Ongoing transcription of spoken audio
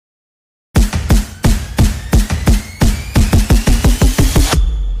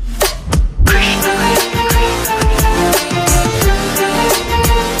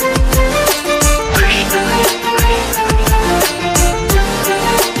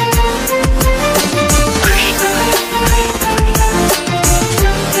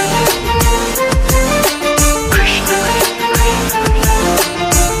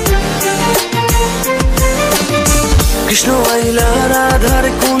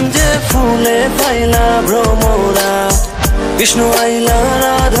কুঞ্জে ফুলে পাইলা ভ্রমরা কৃষ্ণ আইলা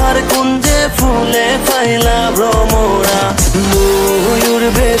রাধার কুঞ্জে ফুলে পাইলা ভ্রমরা ময়ূর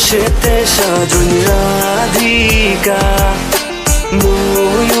বেশেতে সাজুন রাধিকা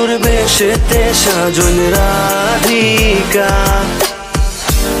ময়ূর বেশেতে সাজুন রাধিকা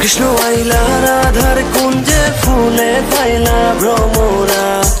কৃষ্ণ আইলা রাধার কুঞ্জে ফুলে পাইলা ভ্রমরা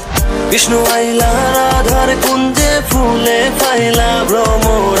কৃষ্ণ আইলা রাধার কুঞ্জে ফুলে পাইলা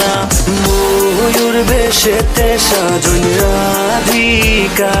ভ্রমরা ময়ূর বেশেতে সাজুন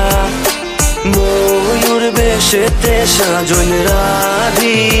রাধিকা ময়ূর বেশেতে সাজুন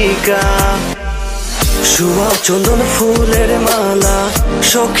রাধিকা শুয়া চন্দন ফুলের মালা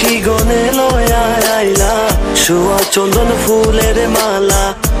সখী গনে লয়া আইলা শুয়া চন্দন ফুলের মালা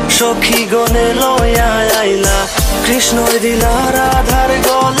সখী গনে লয়া আইলা কৃষ্ণই দিলা রাধার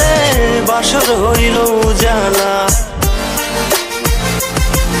গলে বাসর হইল উজালা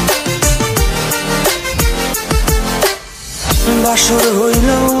বাসর হইল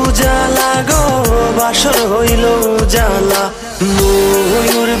উজালা গো বাসর হইল উজালা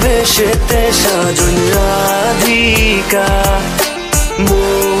ময়ূর বেশেতে সাজুন রাধিকা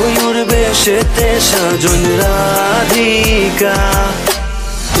ময়ূর বেশেতে সাজুন রাধিকা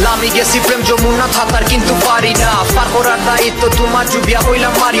আমি গেছি প্রেম যমুনা থাকার কিন্তু পারি না পার করার দায়িত্ব তোমার জুবিয়া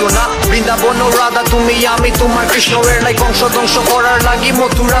হইলাম মারিও না বৃন্দাবন রাধা তুমি আমি তোমার কৃষ্ণের লাই কংস ধ্বংস করার লাগি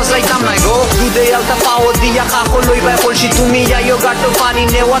মথুরা যাইতাম নাই গো দুধে আলতা পাও দিয়া কাকো লইবা কলসি তুমি আইও গাটো পানি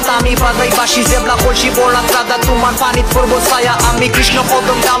নেওয়া আমি বাজাই বাসি জেবলা কলসি বড়া রাধা তোমার পানিত পড়বো ছায়া আমি কৃষ্ণ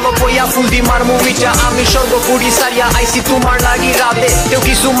কদম ডালো বইয়া ফুল দি মার মুমিটা আমি স্বর্গপুরি সারিয়া আইসি তোমার লাগি রাধে কেউ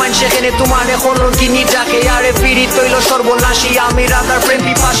কিছু মান সেখানে তোমার এখন কিনি ডাকে আরে পিড়ি তৈল সর্বনাশী আমি রাধার প্রেম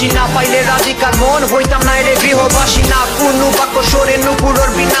পিপাসী না পাইলে রাধিকার মন হইতাম না রে গৃহবাসী না কোনো বাক্য সরে নুপুরর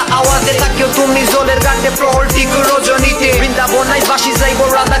বিনা আওয়াজে থাকেও তুমি জলের গান্ডে প্রহর ঠিক রজনীতে বৃন্দাবনাই বাসি যাইব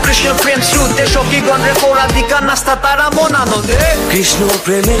রাধা কৃষ্ণ প্রেম শ্রুতে সখী গণরে রাধিকা নাস্তা তারা মন আনন্দে কৃষ্ণ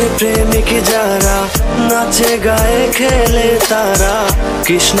প্রেমের প্রেমিক যারা নাচে গায়ে খেলে তারা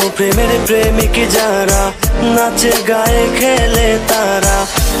কৃষ্ণ প্রেমের প্রেমিক যারা নাচে গায়ে খেলে তারা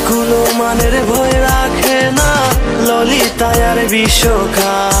কুলো মানের ভয় রাখে না ললিতায়ার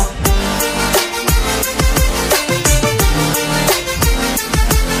বিশ্বখা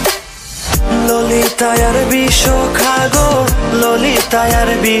ললিতায়ার বিশ্বখা গো ললিতায়ার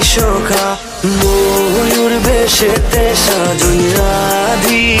বিশ্বখা ময়ূর বেশেতে সাজুন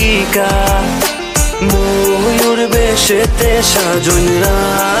রাধিকা ময়ূর বেশেতে সাজুন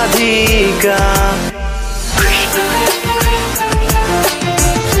রাধিকা